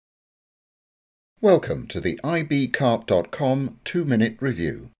Welcome to the ibcart.com 2-minute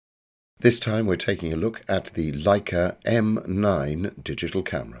review. This time we're taking a look at the Leica M9 digital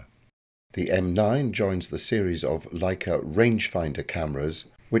camera. The M9 joins the series of Leica rangefinder cameras,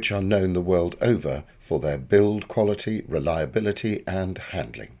 which are known the world over for their build quality, reliability and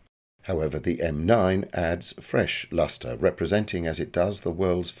handling. However, the M9 adds fresh luster, representing as it does the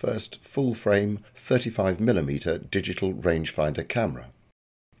world's first full-frame 35mm digital rangefinder camera.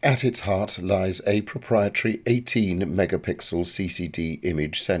 At its heart lies a proprietary 18-megapixel CCD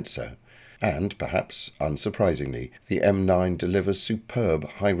image sensor, and, perhaps unsurprisingly, the M9 delivers superb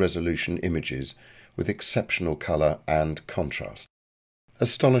high-resolution images with exceptional colour and contrast.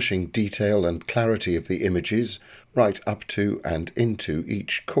 Astonishing detail and clarity of the images, right up to and into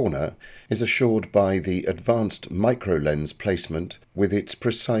each corner, is assured by the advanced micro-lens placement with its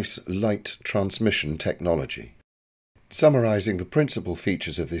precise light transmission technology. Summarizing the principal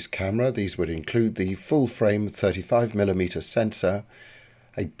features of this camera, these would include the full-frame 35mm sensor,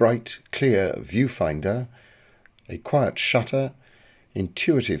 a bright, clear viewfinder, a quiet shutter,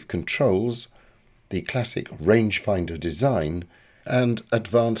 intuitive controls, the classic rangefinder design, and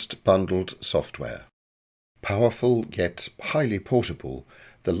advanced bundled software. Powerful yet highly portable,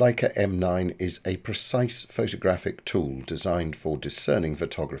 the Leica M9 is a precise photographic tool designed for discerning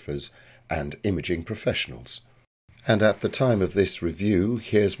photographers and imaging professionals. And at the time of this review,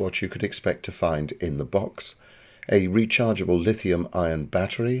 here's what you could expect to find in the box: a rechargeable lithium-ion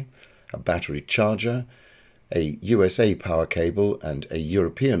battery, a battery charger, a USA power cable and a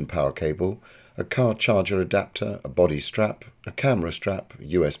European power cable, a car charger adapter, a body strap, a camera strap,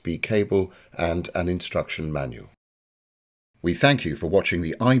 USB cable, and an instruction manual. We thank you for watching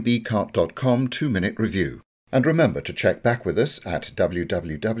the ibcart.com 2-minute review. And remember to check back with us at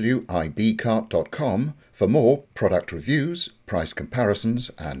www.ibcart.com for more product reviews, price comparisons,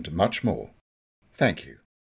 and much more. Thank you.